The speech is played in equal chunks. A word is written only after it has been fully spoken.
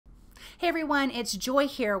Hey everyone, it's Joy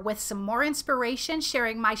here with some more inspiration,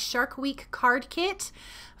 sharing my Shark Week card kit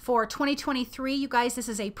for 2023. You guys, this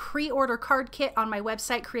is a pre-order card kit on my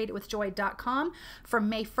website, createitwithjoy.com, from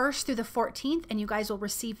May 1st through the 14th, and you guys will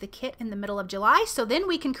receive the kit in the middle of July, so then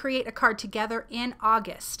we can create a card together in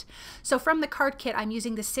August. So from the card kit, I'm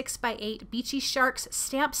using the 6x8 Beachy Sharks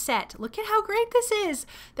stamp set. Look at how great this is.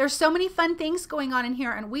 There's so many fun things going on in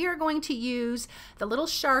here, and we are going to use the little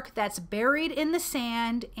shark that's buried in the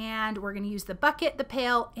sand, and we're going to use the bucket, the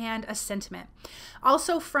pail, and a sentiment.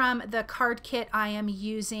 Also from the card kit, I am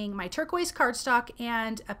using my turquoise cardstock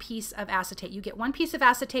and a piece of acetate. You get one piece of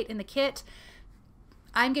acetate in the kit.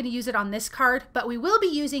 I'm going to use it on this card, but we will be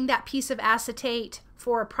using that piece of acetate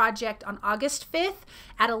for a project on August 5th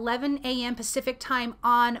at 11 a.m. Pacific time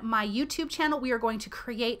on my YouTube channel. We are going to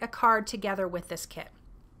create a card together with this kit.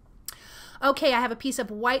 Okay, I have a piece of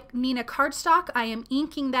white Nina cardstock. I am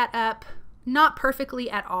inking that up, not perfectly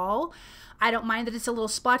at all. I don't mind that it's a little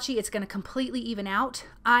splotchy. It's going to completely even out.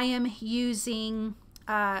 I am using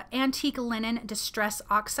antique linen distress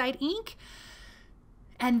oxide ink.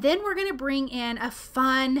 And then we're going to bring in a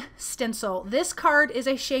fun stencil. This card is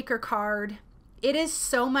a shaker card. It is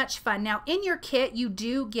so much fun. Now in your kit, you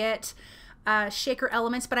do get shaker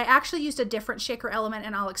elements, but I actually used a different shaker element,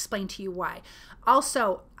 and I'll explain to you why.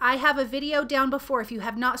 Also, I have a video down before. If you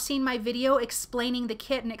have not seen my video explaining the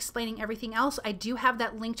kit and explaining everything else, I do have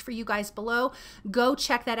that linked for you guys below. Go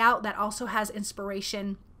check that out. That also has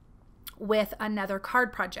inspiration with another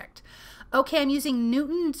card project. Okay, I'm using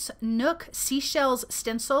Newton's Nook Seashells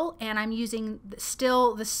stencil, and I'm using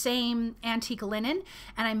still the same antique linen,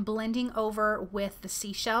 and I'm blending over with the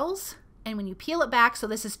seashells. And when you peel it back, so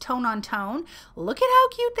this is tone on tone, look at how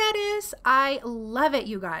cute that is. I love it,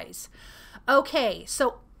 you guys. Okay,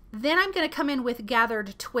 so then I'm going to come in with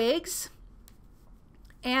gathered twigs,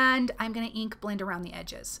 and I'm going to ink blend around the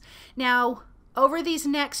edges. Now, over these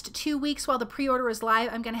next 2 weeks while the pre-order is live,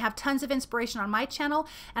 I'm going to have tons of inspiration on my channel,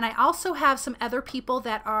 and I also have some other people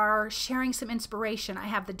that are sharing some inspiration. I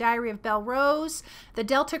have the Diary of Belle Rose, the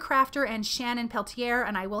Delta Crafter, and Shannon Peltier,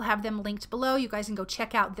 and I will have them linked below. You guys can go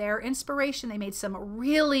check out their inspiration. They made some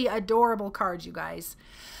really adorable cards, you guys.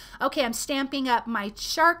 Okay, I'm stamping up my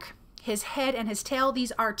shark, his head and his tail.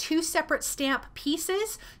 These are two separate stamp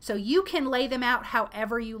pieces, so you can lay them out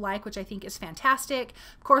however you like, which I think is fantastic.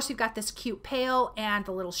 Of course, we've got this cute pail and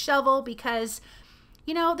the little shovel because,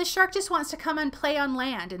 you know, the shark just wants to come and play on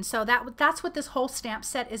land. And so that's what this whole stamp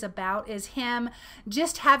set is about, is him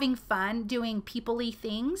just having fun doing people-y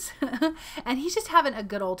things. And he's just having a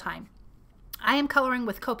good old time. I am coloring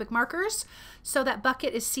with Copic markers. So that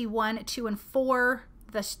bucket is C1, 2, and 4.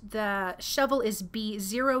 The shovel is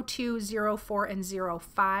B0, 2, 0, 4, and 0,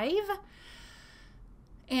 5.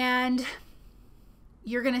 And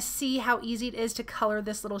you're going to see how easy it is to color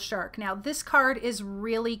this little shark. Now, this card is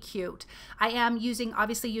really cute. I am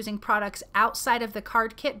obviously using products outside of the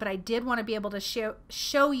card kit, but I did want to be able to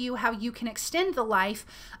show you how you can extend the life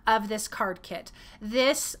of this card kit.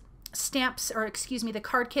 This the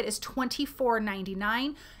card kit is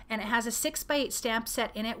 $24.99, and it has a 6x8 stamp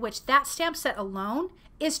set in it, which that stamp set alone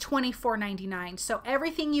is $24.99. So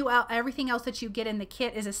everything else that you get in the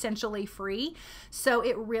kit is essentially free. So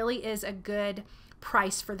it really is a good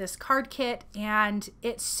price for this card kit, and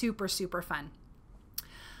it's super, super fun.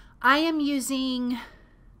 I am using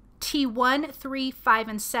T1, 3, 5,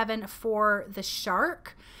 and 7 for the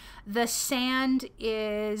shark. The sand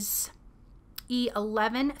is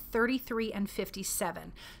E11, 33, and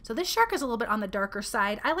 57. So this shark is a little bit on the darker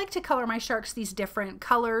side. I like to color my sharks these different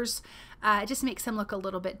colors. It just makes him look a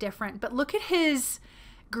little bit different. But look at his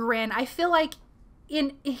grin. I feel like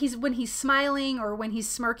when he's smiling or when he's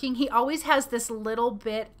smirking, he always has this little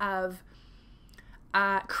bit of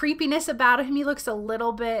creepiness about him. He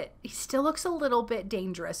still looks a little bit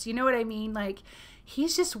dangerous. You know what I mean? Like,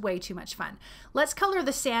 he's just way too much fun. Let's color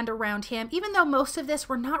the sand around him, even though most of this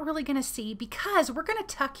we're not really going to see because we're going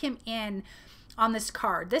to tuck him in on this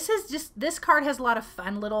card. This card has a lot of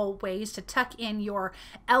fun little ways to tuck in your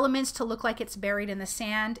elements to look like it's buried in the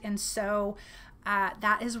sand, and so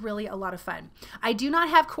that is really a lot of fun. I do not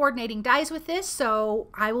have coordinating dies with this, so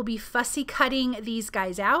I will be fussy cutting these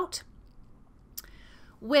guys out,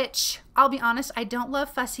 which I'll be honest, I don't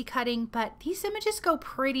love fussy cutting, but these images go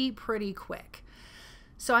pretty quick.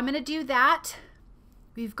 So I'm going to do that.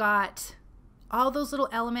 We've got all those little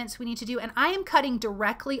elements we need to do, and I am cutting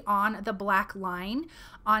directly on the black line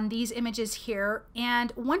on these images here.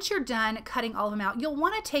 And once you're done cutting all of them out, you'll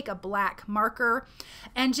want to take a black marker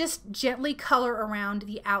and just gently color around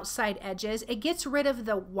the outside edges. It gets rid of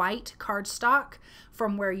the white cardstock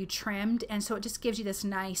from where you trimmed, and so it just gives you this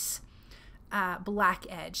nice black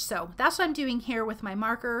edge. So that's what I'm doing here with my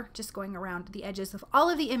marker, just going around the edges of all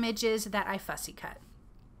of the images that I fussy cut.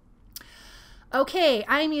 Okay,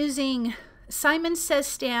 I'm using Simon Says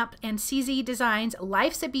Stamp and CZ Designs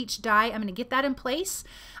Life's a Beach die. I'm going to get that in place.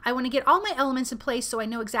 I want to get all my elements in place so I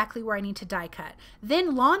know exactly where I need to die cut.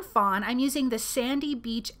 Then Lawn Fawn, I'm using the Sandy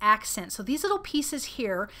Beach accent. So these little pieces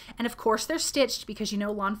here, and of course they're stitched because you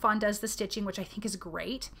know Lawn Fawn does the stitching, which I think is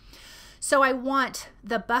great. So I want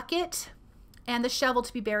the bucket and the shovel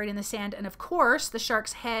to be buried in the sand, and of course the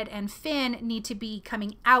shark's head and fin need to be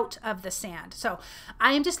coming out of the sand. So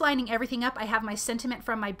I am just lining everything up. I have my sentiment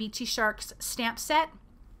from my Beachy Sharks stamp set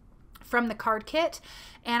from the card kit,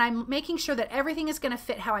 and I'm making sure that everything is going to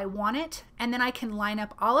fit how I want it, and then I can line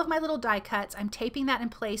up all of my little die cuts. I'm taping that in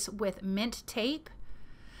place with mint tape,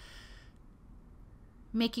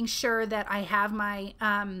 making sure that I have my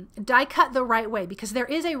die cut the right way, because there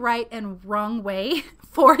is a right and wrong way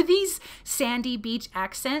for these sandy beach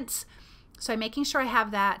accents. So I'm making sure I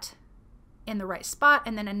have that in the right spot,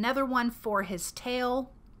 and then another one for his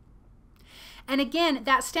tail. And again,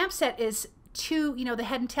 that stamp set is two, you know, the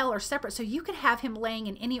head and tail are separate, so you could have him laying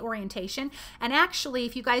in any orientation. And actually,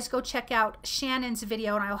 if you guys go check out Shannon's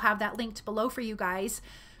video, and I'll have that linked below for you guys,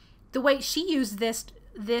 the way she used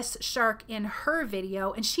this shark in her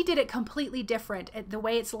video, and she did it completely different the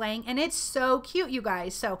way it's laying, and it's so cute, you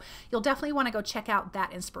guys. So you'll definitely want to go check out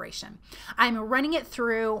that inspiration. I'm running it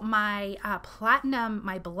through my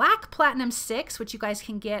my black platinum 6, which you guys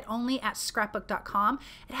can get only at scrapbook.com.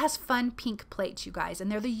 It has fun pink plates, you guys,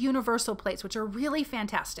 and they're the universal plates, which are really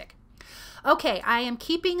fantastic. Okay, I am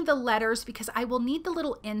keeping the letters because I will need the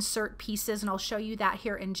little insert pieces, and I'll show you that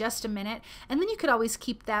here in just a minute. And then you could always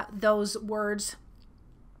keep those words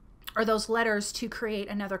or those letters to create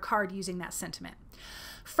another card using that sentiment.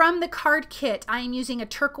 From the card kit, I am using a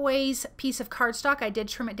turquoise piece of cardstock. I did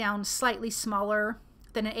trim it down slightly smaller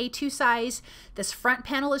than an A2 size. This front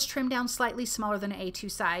panel is trimmed down slightly smaller than an A2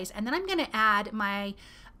 size. And then I'm going to add my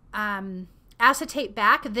acetate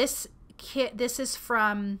back. This kit, this is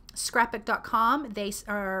from scrapbook.com. They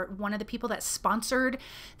are one of the people that sponsored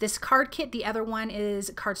this card kit. The other one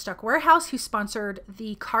is Cardstock Warehouse, who sponsored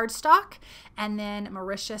the cardstock, and then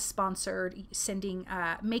Marisha sponsored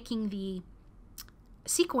making the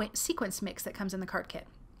sequence mix that comes in the card kit.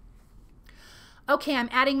 Okay, I'm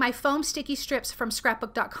adding my foam sticky strips from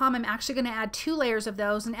scrapbook.com. I'm actually going to add 2 layers of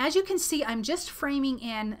those, and as you can see, I'm just framing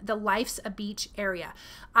in the Life's a Beach area.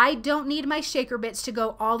 I don't need my shaker bits to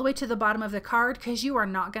go all the way to the bottom of the card because you are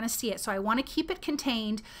not going to see it, so I want to keep it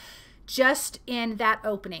contained just in that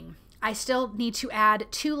opening. I still need to add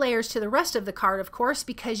 2 layers to the rest of the card, of course,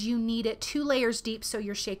 because you need it 2 layers deep so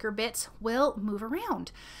your shaker bits will move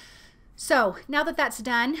around. So now that that's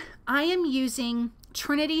done, I am using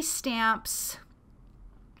Trinity stamps.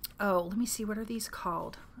 Oh, let me see, what are these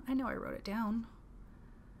called? I know I wrote it down.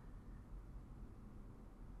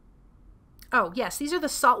 Oh, yes, these are the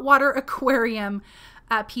saltwater aquarium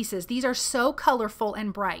pieces. These are so colorful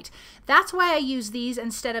and bright. That's why I use these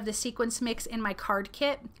instead of the sequence mix in my card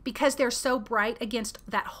kit, because they're so bright against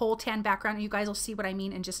that whole tan background. You guys will see what I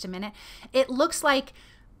mean in just a minute. It looks like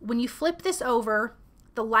when you flip this over,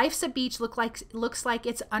 the Life's a Beach looks like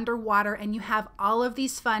it's underwater, and you have all of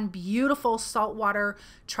these fun, beautiful saltwater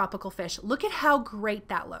tropical fish. Look at how great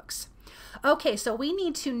that looks. Okay, so we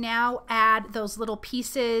need to now add those little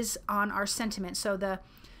pieces on our sentiment. So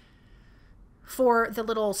for the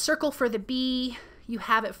little circle for the B, you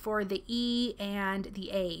have it for the E and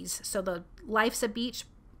the A's. So the Life's a Beach,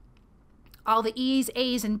 all the E's,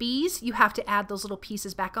 A's, and B's, you have to add those little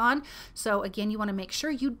pieces back on. So again, you want to make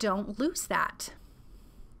sure you don't lose that.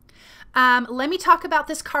 Let me talk about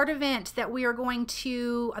this card event that I'm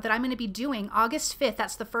going to be doing August 5th.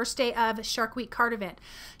 That's the first day of Shark Week card event.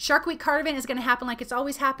 Shark Week card event is going to happen like it's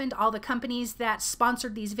always happened. All the companies that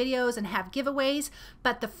sponsored these videos and have giveaways.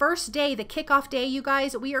 But the first day, the kickoff day, you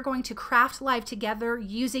guys, we are going to craft live together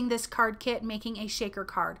using this card kit, making a shaker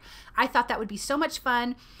card. I thought that would be so much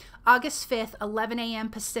fun. August 5th, 11 a.m.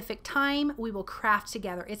 Pacific time, we will craft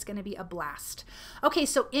together. It's going to be a blast. Okay,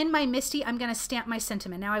 so in my Misty, I'm going to stamp my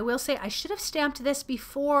sentiment. Now, I will say I should have stamped this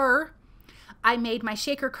before I made my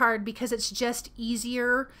shaker card because it's just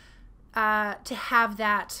easier to have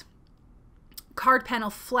that card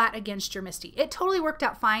panel flat against your Misty. It totally worked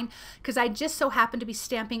out fine because I just so happened to be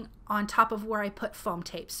stamping on top of where I put foam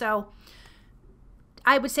tape. So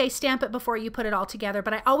I would say stamp it before you put it all together,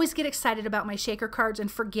 but I always get excited about my shaker cards and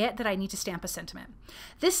forget that I need to stamp a sentiment.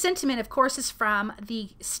 This sentiment, of course, is from the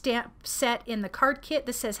stamp set in the card kit.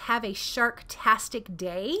 This says, "Have a Shark-tastic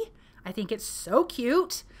day." I think it's so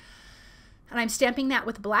cute. And I'm stamping that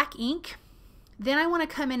with black ink. Then I want to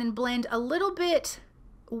come in and blend a little bit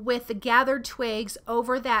with the gathered twigs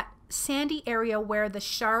over that sandy area where the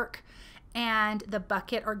shark and the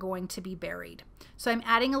bucket are going to be buried. So I'm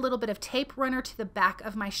adding a little bit of tape runner to the back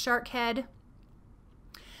of my shark head,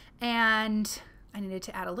 and I needed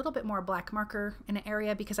to add a little bit more black marker in an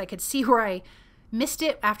area because I could see where I missed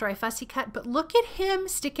it after I fussy cut, but look at him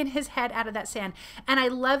sticking his head out of that sand. And I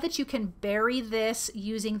love that you can bury this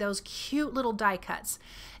using those cute little die cuts.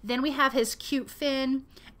 Then we have his cute fin,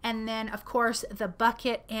 and then of course the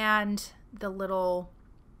bucket and the little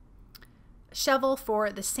shovel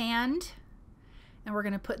for the sand. And we're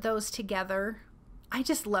gonna put those together. I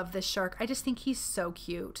just love this shark. I just think he's so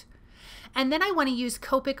cute. And then I want to use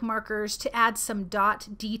Copic markers to add some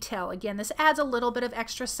dot detail. Again, this adds a little bit of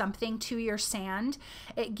extra something to your sand.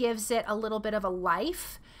 It gives it a little bit of a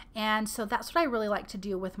life. And so that's what I really like to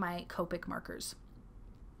do with my Copic markers.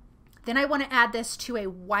 Then I want to add this to a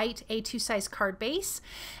white A2 size card base.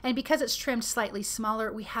 And because it's trimmed slightly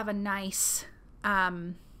smaller, we have a nice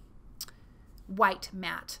white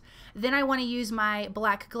mat. Then I want to use my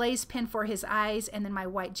black glaze pen for his eyes, and then my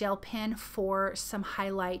white gel pen for some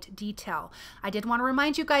highlight detail. I did want to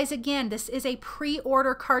remind you guys again, this is a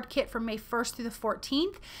pre-order card kit from May 1st through the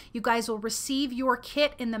 14th. You guys will receive your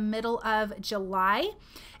kit in the middle of July.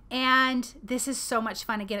 And this is so much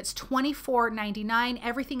fun. Again, it's $24.99.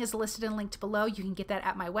 Everything is listed and linked below. You can get that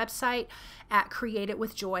at my website at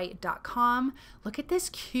createitwithjoy.com. Look at this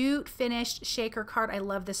cute finished shaker card. I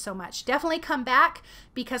love this so much. Definitely come back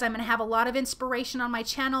because I'm going to have a lot of inspiration on my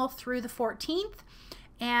channel through the 14th.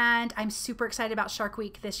 And I'm super excited about Shark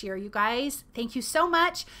Week this year, you guys. Thank you so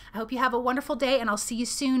much. I hope you have a wonderful day, and I'll see you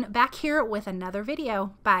soon back here with another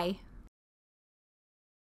video. Bye.